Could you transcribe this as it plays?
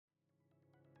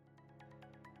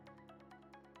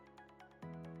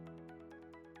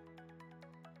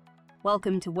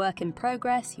Welcome to Work in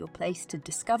Progress, your place to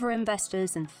discover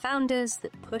investors and founders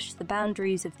that push the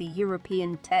boundaries of the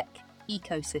European tech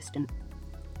ecosystem.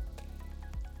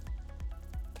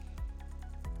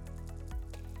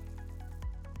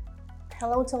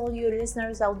 Hello to all you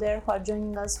listeners out there who are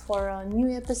joining us for a new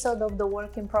episode of the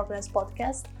Work in Progress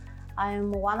podcast. I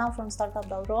am Oana from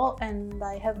Startup.ro and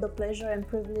I have the pleasure and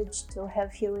privilege to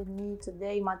have here with me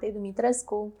today Matei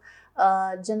Dumitrescu,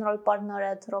 general partner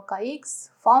at RocaX,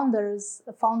 founder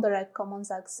at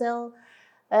Accel,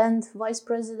 and vice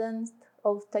president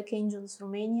of Tech Angels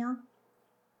Romania.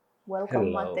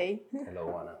 Welcome, Hello. Matei.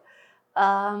 Hello,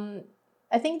 Oana.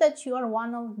 I think that you are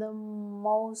one of the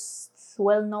most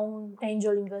well-known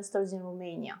angel investors in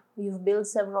Romania. You've built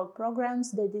several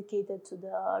programs dedicated to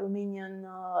the Romanian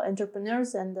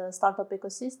entrepreneurs and the startup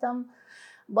ecosystem.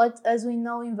 But as we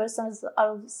know, investors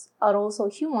are also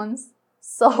humans.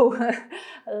 So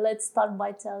let's start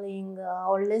by telling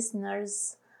our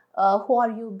listeners who are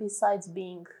you besides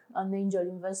being an angel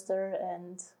investor,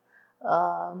 and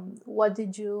what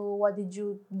did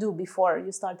you do before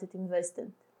you started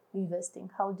investing?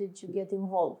 How did you get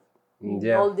involved in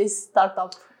all this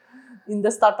in the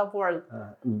startup world?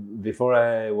 Before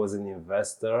I was an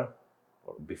investor,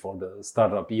 or before the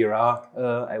startup era,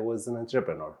 I was an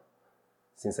entrepreneur.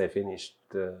 Since I finished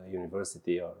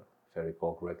university, or if I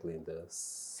recall correctly, in the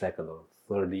second or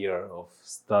third year of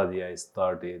study, I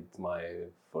started my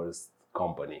first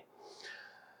company.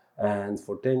 And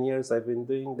for 10 years, I've been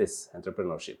doing this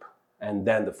entrepreneurship. And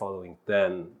then the following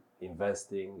 10,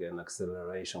 investing and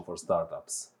acceleration for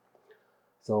startups.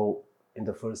 So in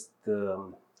the first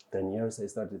 10 years, I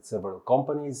started several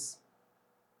companies.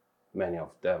 Many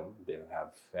of them didn't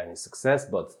have any success,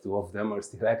 but 2 of them are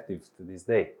still active to this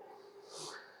day.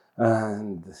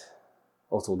 And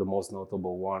also the most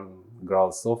notable one,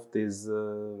 Graalsoft, is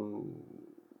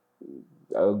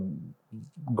a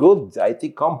good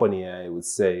IT company, I would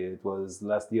say. It was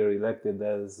last year elected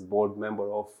as board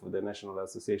member of the National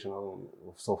Association of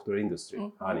Software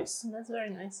Industry, ANIS. That's very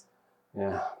nice.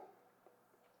 Yeah.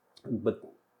 But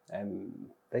I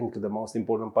think the most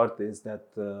important part is that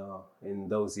in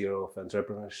those years of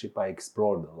entrepreneurship, I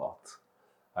explored a lot.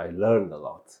 I learned a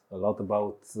lot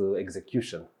about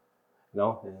execution,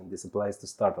 and this applies to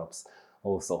startups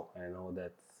also. I know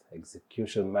that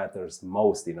execution matters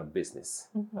most in a business.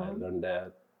 I learned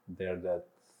that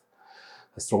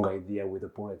a strong idea with a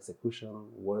poor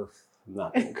execution worth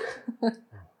nothing.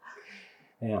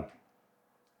 Yeah.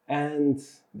 And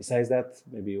besides that,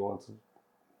 maybe you want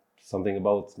something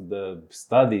about the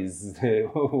studies,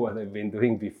 what I've been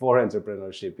doing before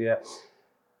entrepreneurship. Yeah.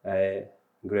 I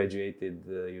graduated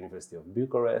the University of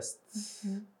Bucharest,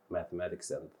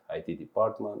 Mathematics and IT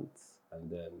department, and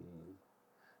then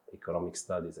Economic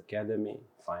Studies Academy,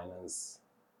 finance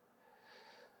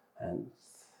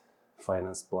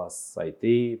plus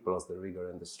IT, plus the rigor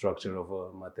and the structure of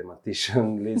a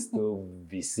mathematician leads to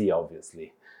VC,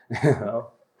 obviously.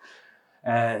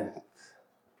 And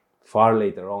far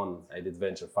later on, I did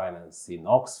venture finance in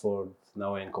Oxford.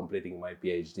 Now I'm completing my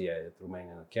PhD at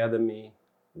Romanian Academy,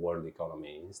 World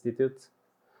Economy Institute.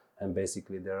 And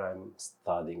basically there I'm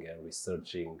studying and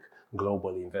researching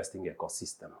global investing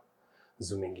ecosystem,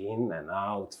 zooming in and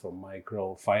out from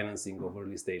micro financing of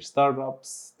early stage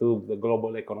startups to the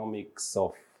global economics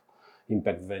of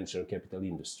impact venture capital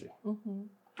industry.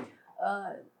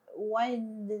 Why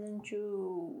didn't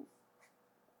you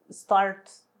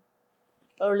start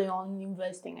early on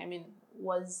investing? I mean,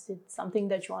 was it something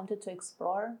that you wanted to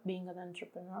explore, being an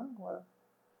entrepreneur, or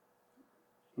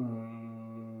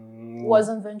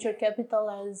wasn't venture capital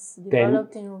as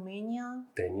developed in Romania?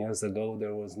 10 years ago,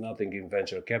 there was nothing in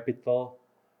venture capital,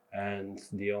 and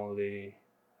the only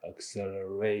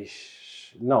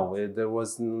acceleration... No, there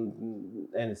wasn't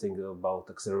anything about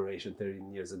acceleration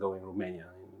 13 years ago in Romania.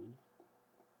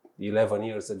 11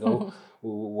 years ago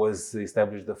was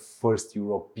established the first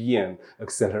European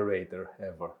accelerator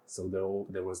ever. So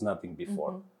there was nothing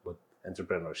before, but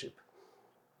entrepreneurship.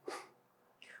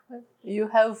 You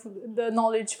have the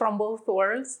knowledge from both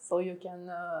worlds, so you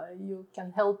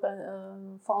can help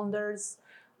founders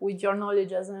with your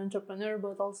knowledge as an entrepreneur,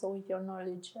 but also with your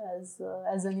knowledge as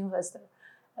an investor.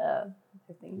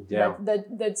 I think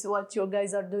that's what you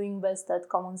guys are doing best at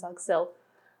Accel.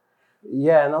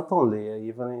 Yeah, not only.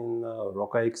 Even in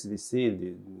RocaX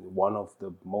VC, one of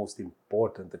the most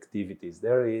important activities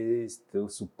there is to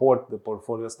support the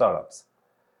portfolio startups.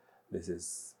 This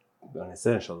is an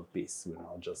essential piece. We're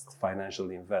not just financial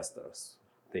investors.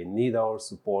 They need our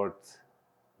support,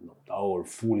 not our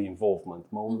full involvement.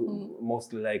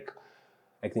 Mostly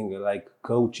acting like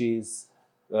coaches,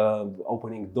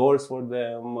 opening doors for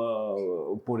them,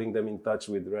 putting them in touch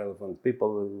with relevant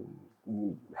people,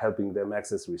 helping them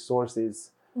access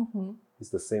resources. It's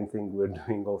the same thing we're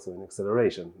doing also in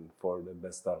acceleration for the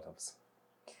best startups.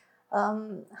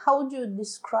 How would you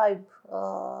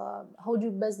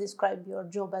best describe your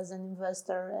job as an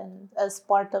investor and as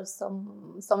part of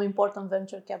some important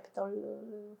venture capital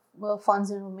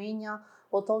funds in Romania,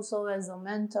 but also as a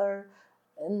mentor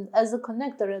and as a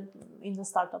connector in the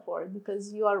startup world,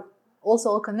 because you are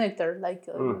also a connector, like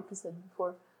you said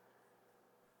before.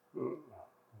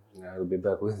 I'll be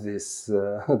back with this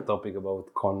topic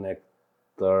about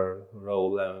connector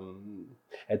role.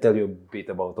 I tell you a bit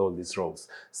about all these roles.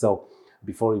 So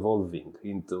before evolving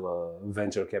into a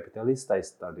venture capitalist, I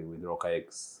started with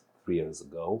RockX 3 years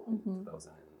ago,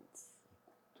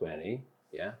 2020.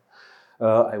 Yeah.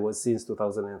 I was since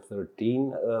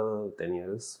 2013, 10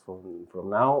 years from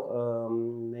now,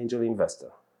 angel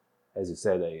investor. As you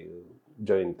said, I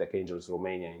joined Tech Angels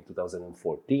Romania in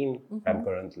 2014. I'm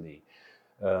currently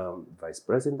vice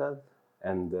president,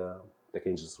 and Tech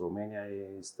Angels Romania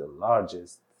is the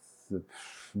largest,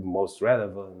 most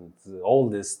relevant,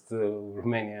 oldest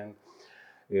Romanian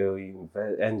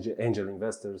angel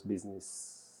investors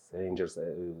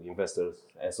investors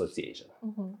association.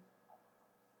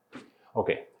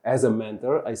 Okay, as a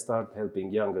mentor, I started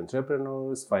helping young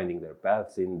entrepreneurs finding their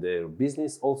path in their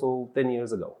business also 10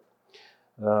 years ago.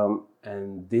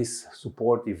 And this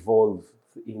support evolved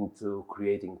into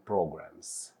creating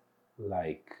programs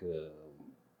like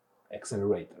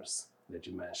accelerators that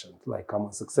you mentioned, like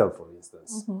Accel, for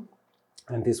instance.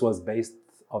 And this was based,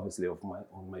 obviously,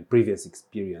 on my previous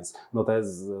experience, not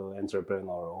as an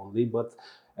entrepreneur only, but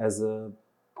as a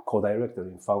co-director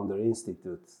in Founder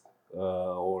Institute,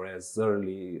 or as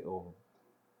early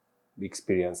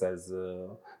experience as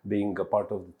being a part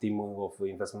of the team of the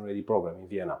Investment Ready program in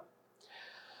Vienna.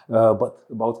 But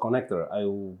about connector, I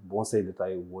won't say that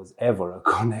I was ever a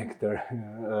connector.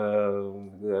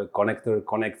 The connector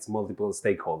connects multiple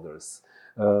stakeholders.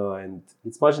 And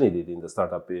it's much needed in the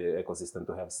startup ecosystem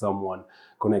to have someone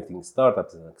connecting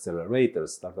startups and accelerators,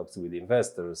 startups with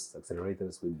investors,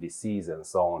 accelerators with VCs and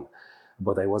so on.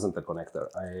 But I wasn't a connector.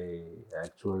 I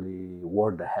actually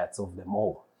wore the hats of them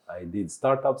all. I did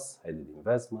startups, I did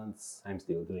investments, I'm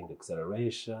still doing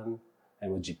acceleration,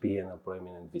 I'm a GP and a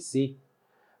prominent VC.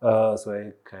 So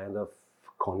I kind of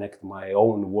connect my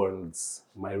own worlds,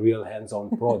 my real hands-on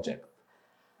project.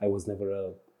 I was never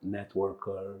a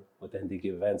networker, attending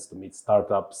events to meet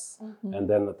startups, and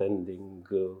then attending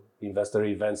investor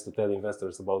events to tell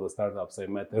investors about the startups I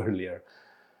met earlier.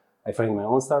 I find my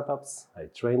own startups, I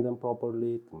train them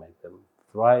properly to make them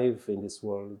thrive in this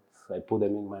world. I put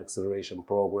them in my acceleration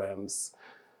programs.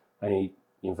 I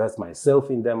invest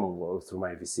myself in them or through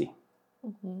my VC.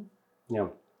 Yeah.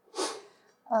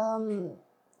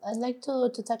 I'd like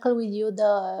to tackle with you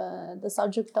the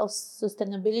subject of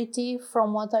sustainability.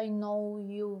 From what I know,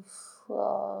 you've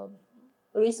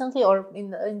recently or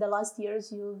in the last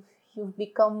years you've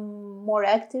become more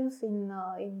active in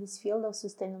this field of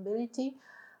sustainability.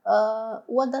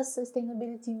 What does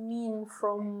sustainability mean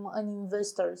from an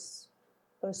investor's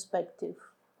perspective?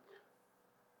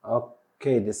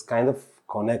 Okay, this kind of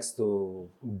connects to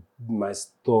my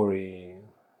story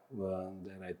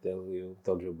that I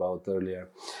told you about earlier,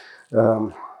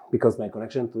 because my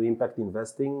connection to impact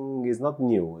investing is not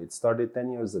new. It started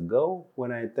 10 years ago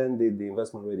when I attended the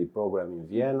Investment Ready program in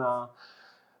Vienna,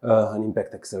 an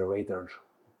impact accelerator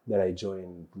that I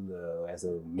joined as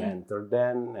a mentor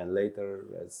then, and later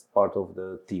as part of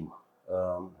the team.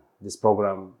 This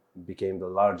program became the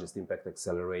largest impact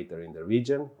accelerator in the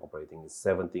region, operating in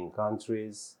 17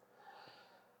 countries.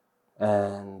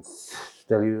 And to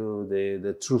tell you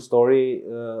the true story,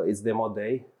 it's Demo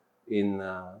Day in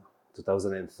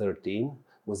 2013. It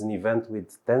was an event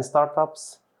with 10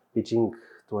 startups pitching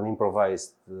to an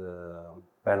improvised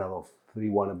panel of 3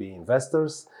 wannabe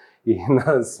investors in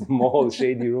a small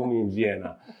shady room in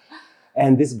Vienna.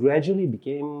 And this gradually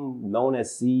became known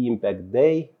as CE Impact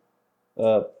Day,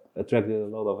 attracted a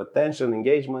lot of attention,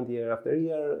 engagement year after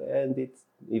year, and it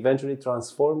eventually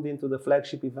transformed into the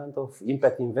flagship event of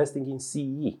impact investing in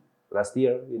CE. Last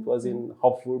year, it was in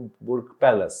Hofburg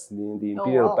Palace, in the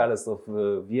Imperial Palace of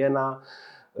Vienna.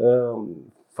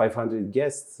 500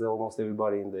 guests, almost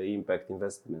everybody in the impact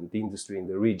investment industry in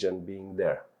the region being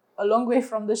there. A long way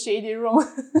from the shady room.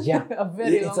 Yeah,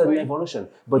 it's an evolution,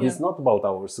 but it's not about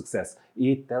our success.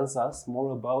 It tells us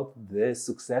more about the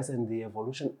success and the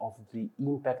evolution of the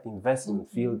impact investment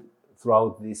field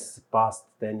throughout these past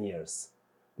 10 years.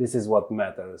 This is what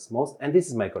matters most, and this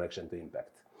is my connection to impact.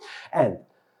 And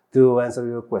to answer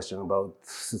your question about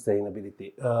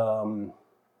sustainability,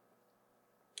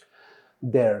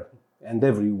 there and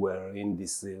everywhere in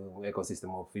this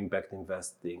ecosystem of impact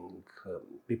investing,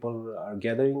 people are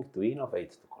gathering to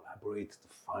innovate, to collaborate, to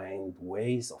find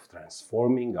ways of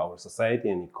transforming our society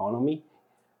and economy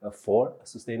for a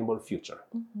sustainable future.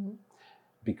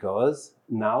 Because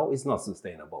now it's not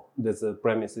sustainable. That's the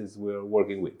premises we're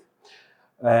working with.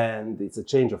 And it's a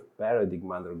change of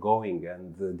paradigm undergoing,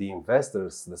 and the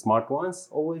investors, the smart ones,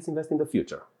 always invest in the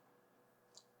future.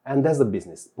 And that's the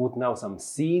business. Put now some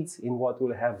seeds in what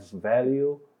will have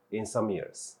value in some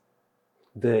years.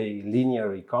 The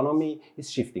linear economy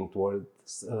is shifting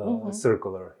towards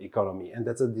circular economy, and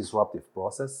that's a disruptive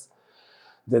process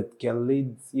that can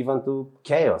lead even to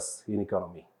chaos in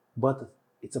economy. But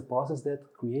it's a process that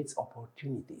creates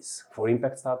opportunities for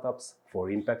impact startups,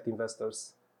 for impact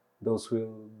investors. Those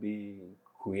will be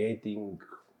creating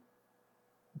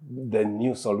the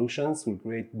new solutions, will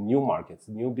create new markets,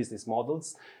 new business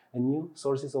models, and new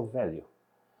sources of value.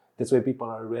 That's why people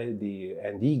are ready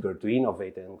and eager to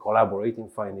innovate and collaborate in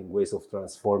finding ways of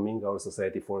transforming our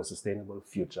society for a sustainable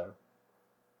future.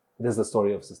 That's the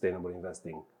story of sustainable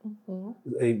investing.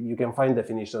 You can find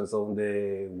definitions on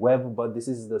the web, but this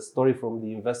is the story from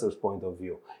the investor's point of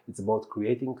view. It's about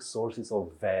creating sources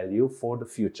of value for the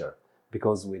future,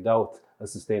 because without a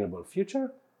sustainable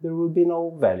future, there will be no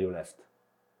value left.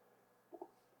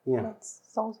 Yeah. That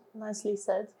sounds nicely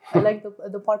said. I like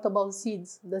the part about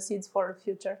seeds, the seeds for the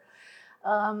future.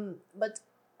 But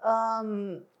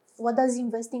what does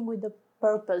investing with the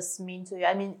purpose mean to you?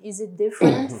 I mean, is it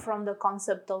different from the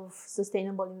concept of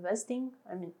sustainable investing?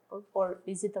 I mean, or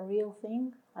is it a real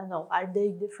thing? I don't know. Are they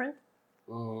different?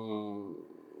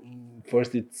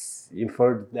 First, it's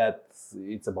inferred that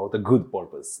it's about a good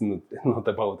purpose, not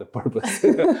about a purpose.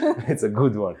 It's a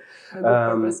good one. A good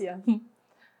purpose, yeah.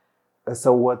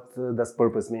 So what does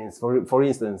purpose mean? For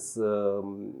instance, a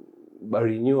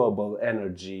renewable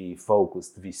energy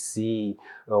focused VC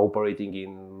operating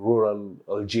in rural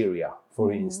Algeria,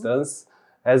 for instance,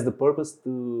 has the purpose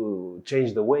to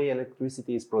change the way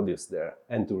electricity is produced there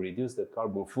and to reduce the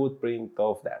carbon footprint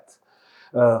of that.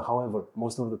 However,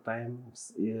 most of the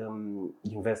times,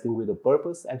 investing with a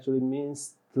purpose actually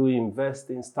means to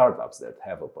invest in startups that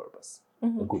have a purpose, a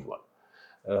good one.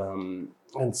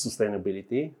 And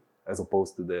sustainability, as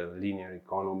opposed to the linear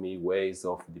economy ways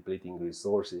of depleting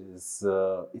resources,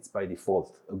 it's by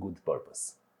default a good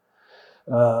purpose.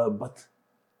 But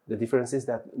the difference is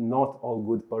that not all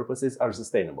good purposes are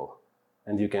sustainable.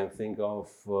 And you can think of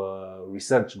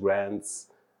research grants.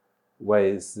 Why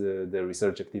is the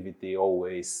research activity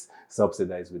always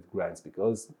subsidized with grants?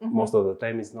 Because most of the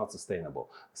time it's not sustainable.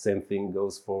 Same thing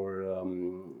goes for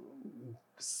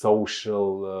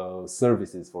social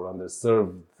services for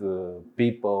underserved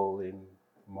people, in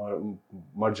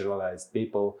marginalized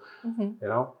people. You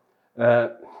know,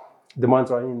 the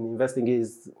mantra in investing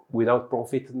is without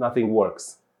profit, nothing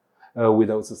works.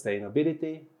 Without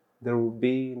sustainability, there will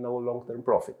be no long-term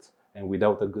profit. And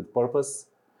without a good purpose,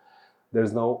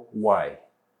 there's no why.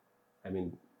 I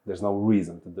mean, there's no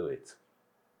reason to do it.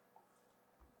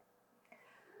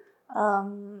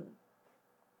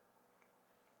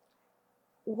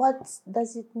 What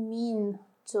does it mean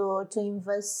to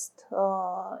invest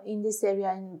in this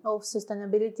area of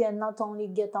sustainability and not only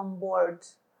get on board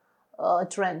a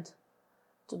trend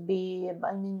to be,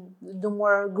 I mean, do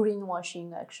more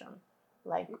greenwashing action,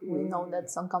 like we know that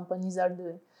some companies are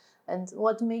doing? And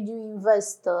what made you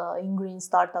invest in green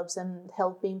startups and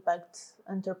help impact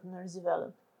entrepreneurs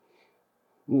develop?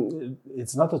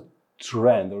 It's not a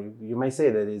trend, or you may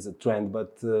say that it's a trend,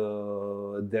 but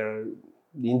there are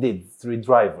indeed three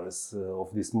drivers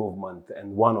of this movement,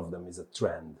 and one of them is a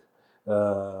trend.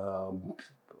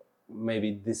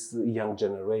 Maybe this young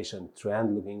generation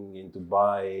trend looking into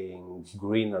buying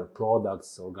greener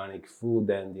products, organic food,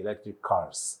 and electric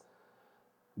cars.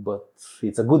 But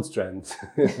it's a good trend.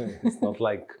 It's not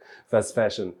like fast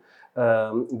fashion.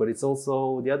 But it's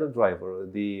also the other driver,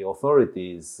 the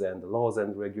authorities and the laws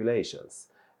and regulations.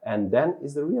 And then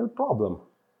is the real problem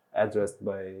addressed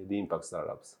by the impact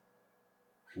startups.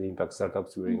 The impact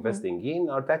startups we're investing in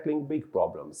are tackling big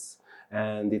problems,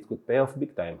 and it could pay off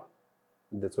big time.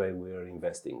 That's why we're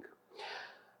investing.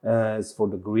 As for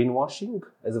the greenwashing,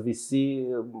 as a VC,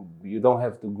 you don't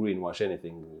have to greenwash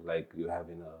anything like you have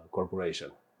in a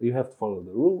corporation. You have to follow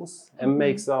the rules and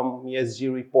make some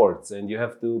ESG reports, and you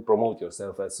have to promote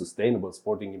yourself as sustainable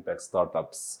sporting impact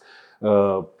startups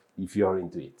if you are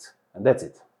into it. And that's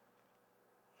it.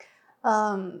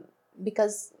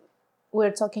 Because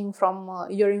we're talking from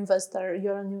you're an investor,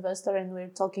 and we're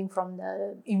talking from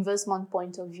the investment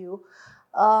point of view.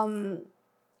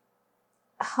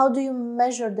 How do you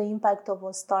measure the impact of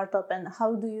a startup, and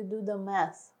how do you do the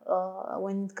math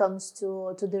when it comes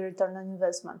to the return on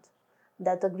investment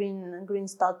that a green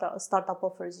startup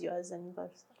offers you as an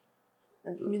investor?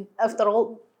 I mean, after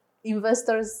all,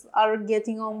 investors are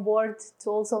getting on board to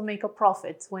also make a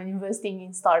profit when investing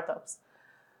in startups.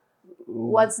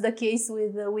 What's the case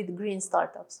with green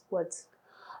startups? What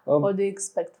do you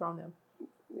expect from them?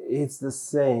 It's the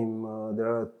same. There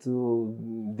are two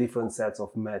different sets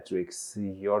of metrics.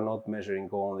 You're not measuring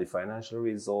only financial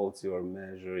results, you're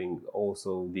measuring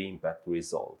also the impact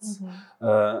results.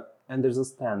 And there's a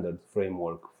standard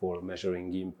framework for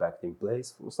measuring impact in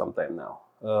place for some time now.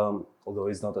 Although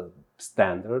it's not a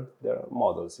standard, there are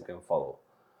models you can follow.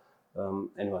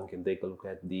 Anyone can take a look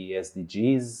at the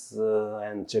SDGs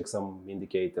and check some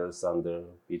indicators under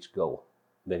each goal.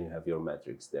 Then you have your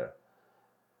metrics there.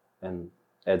 And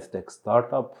EdTech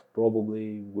startup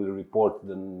probably will report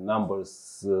the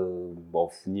numbers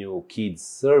of new kids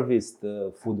serviced,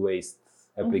 food waste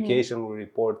application will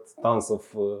report tons of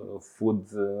food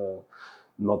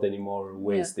not anymore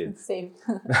wasted. Yeah,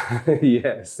 saved.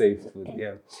 Yeah, saved food,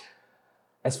 yeah.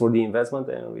 As for the investment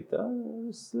and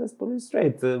returns, let's put it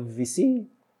straight. As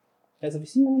a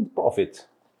VC, you need profit.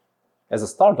 As a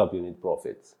startup, you need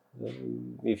profit.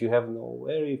 If you have no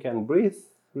air you can breathe,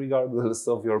 regardless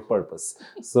of your purpose.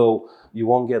 So you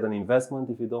won't get an investment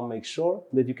if you don't make sure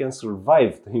that you can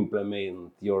survive to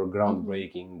implement your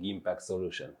groundbreaking impact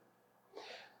solution.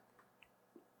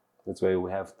 That's why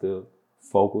we have to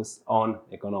focus on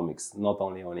economics, not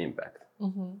only on impact.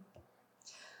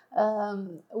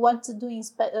 What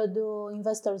do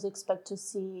investors expect to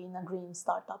see in a green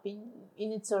startup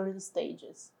in its early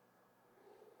stages?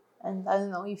 And I don't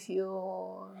know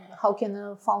how can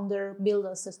a founder build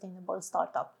a sustainable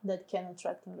startup that can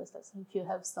attract investors? If you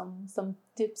have some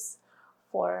tips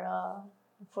for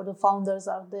the founders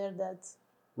out there that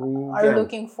are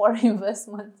looking for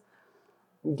investment.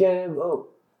 Yeah, well,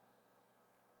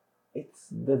 it's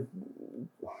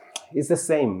the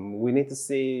same. We need to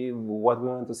see what we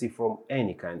want to see from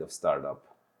any kind of startup,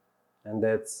 and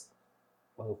that's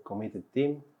a committed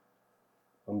team,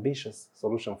 ambitious,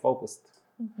 solution focused.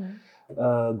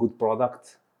 Good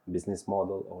product, business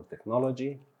model or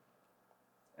technology,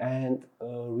 and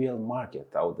a real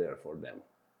market out there for them.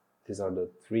 These are the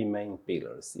three main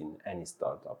pillars in any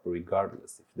startup,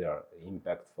 regardless if they are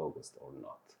impact focused or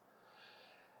not.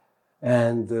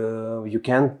 And you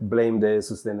can't blame the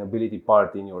sustainability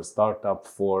part in your startup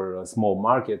for a small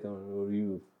market, or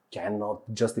you cannot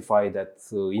justify that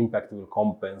impact will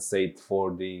compensate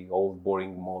for the old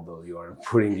boring model you are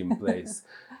putting in place.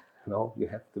 No, you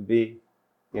have to be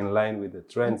in line with the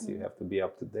trends. You have to be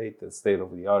up to date, a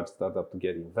state-of-the-art startup to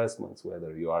get investments,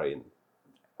 whether you are in,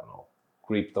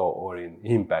 crypto or in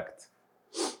impact.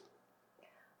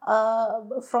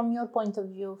 From your point of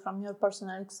view, from your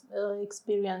personal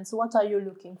experience, what are you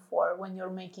looking for when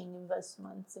you're making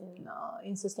investments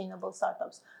in sustainable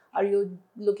startups? Are you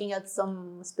looking at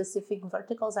some specific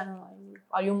verticals? I don't know.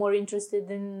 Are you more interested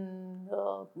in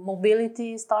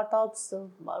mobility startups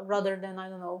rather than, I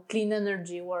don't know, clean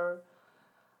energy or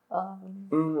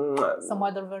some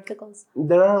other verticals?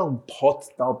 There are hot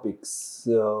topics.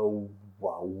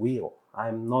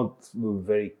 I'm not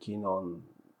very keen on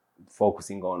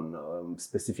focusing on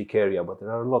specific area, but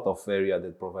there are a lot of area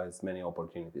that provides many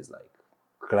opportunities, like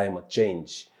climate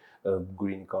change,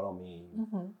 green economy,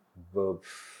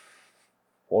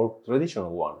 or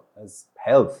traditional one as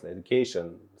health,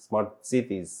 education, smart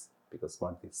cities, because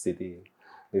smart city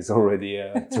is already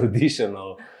a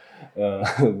traditional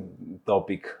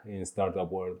topic in startup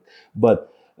world.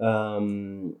 But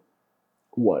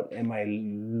what am I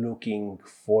looking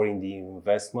for in the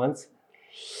investments?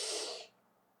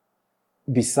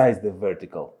 Besides the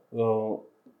vertical,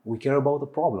 we care about the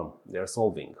problem they are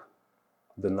solving,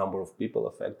 the number of people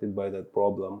affected by that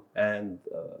problem, and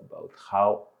about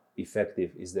how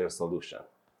effective is their solution,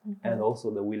 and also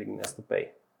the willingness to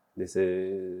pay. This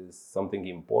is something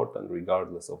important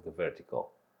regardless of the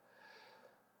vertical.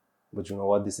 But you know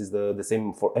what? This is the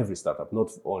same for every startup,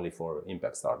 not only for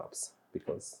impact startups,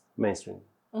 because mainstream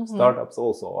startups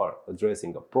also are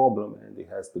addressing a problem, and it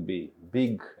has to be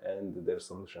big, and their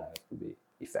solution has to be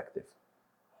effective.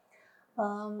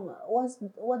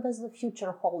 What does the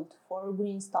future hold for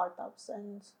green startups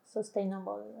and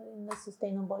sustainable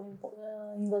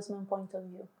investment point of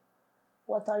view?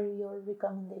 What are your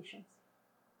recommendations?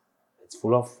 It's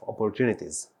full of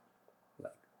opportunities.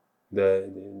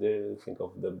 Think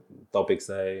of the topics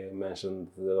I mentioned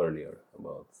earlier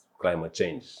about climate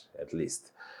change, at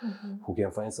least. Who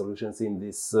can find solutions in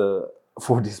this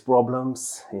for these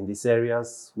problems in these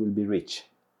areas will be rich,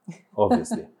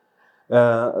 obviously.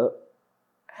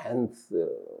 And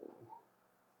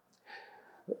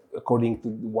according to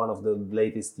one of the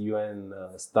latest UN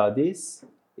studies,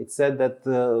 it said that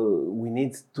we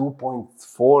need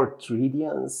 2.4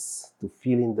 trillions to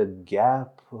fill in the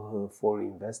gap for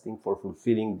investing, for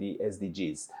fulfilling the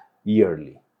SDGs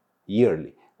yearly.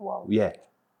 Wow. Yeah.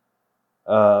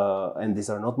 And these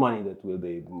are not money that will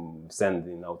be sent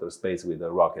in outer space with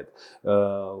a rocket.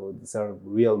 These are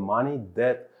real money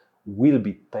that will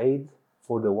be paid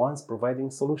for the ones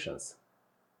providing solutions.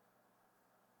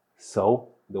 So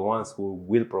the ones who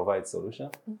will provide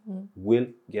solutions will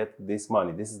get this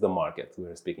money. This is the market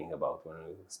we're speaking about when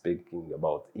we're speaking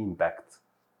about impact.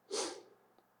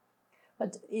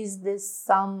 But is this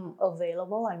sum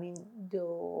available? I mean,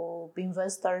 do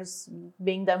investors,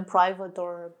 being them private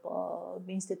or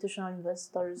institutional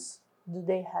investors, do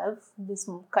they have this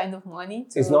kind of money?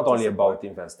 It's not only about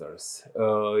investors.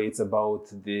 It's about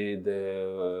the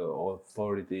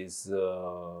authorities'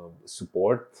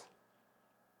 support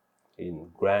in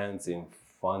grants, in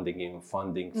funding,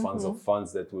 funds of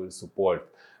funds that will support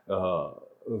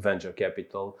venture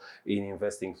capital, in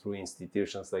investing through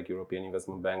institutions like European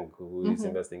Investment Bank, who is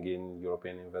investing in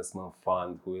European Investment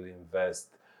Fund, who will invest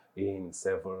in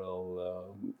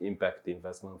several impact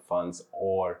investment funds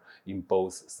or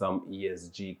impose some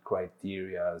ESG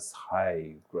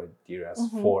high criteria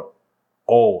for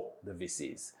all the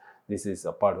VCs. This is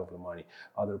a part of the money.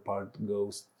 Other part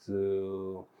goes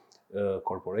to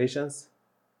corporations.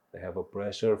 They have a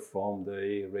pressure from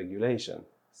the regulation,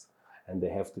 and they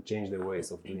have to change their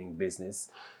ways of doing business.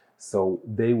 So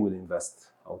they will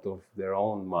invest out of their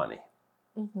own money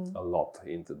a lot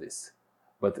into this.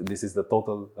 But this is the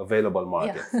total available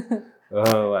market. Yeah.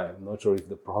 I'm not sure if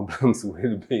the problems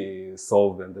will be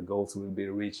solved and the goals will be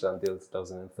reached until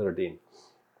 2013.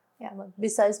 Yeah, but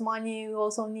besides money, you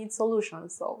also need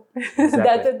solutions. So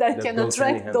Exactly. that can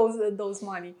attract those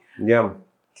money. Yeah.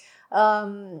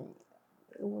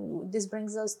 This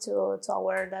brings us to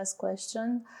our last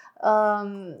question.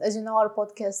 As you know, our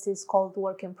podcast is called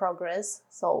Work in Progress.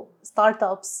 So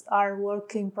startups are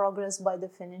work in progress by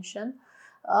definition.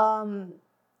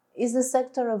 Is the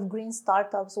sector of green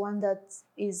startups one that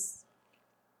is,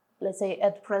 let's say,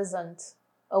 at present,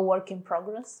 a work in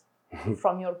progress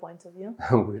from your point of view?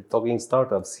 We're talking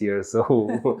startups here, so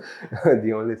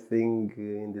the only thing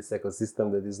in this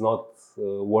ecosystem that is not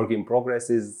work in progress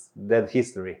is dead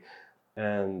history.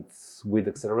 And with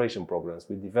acceleration programs,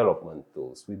 with development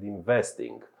tools, with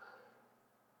investing,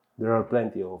 there are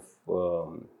plenty of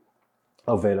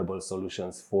available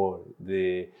solutions for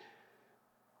the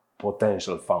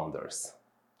potential founders.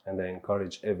 And I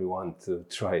encourage everyone to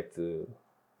try to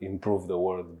improve the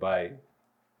world by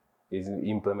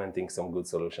implementing some good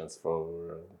solutions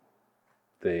for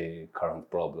the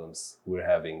current problems we're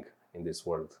having in this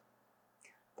world.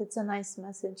 That's a nice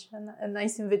message and a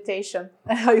nice invitation.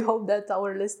 I hope that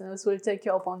our listeners will take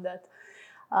you up on that.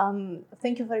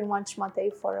 Thank you very much,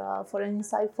 Matei, for an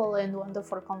insightful and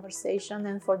wonderful conversation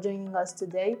and for joining us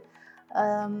today.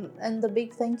 And a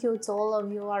big thank you to all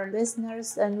of you, our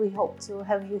listeners, and we hope to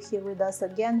have you here with us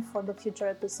again for the future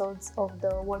episodes of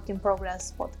the Work in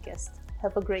Progress podcast.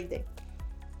 Have a great day.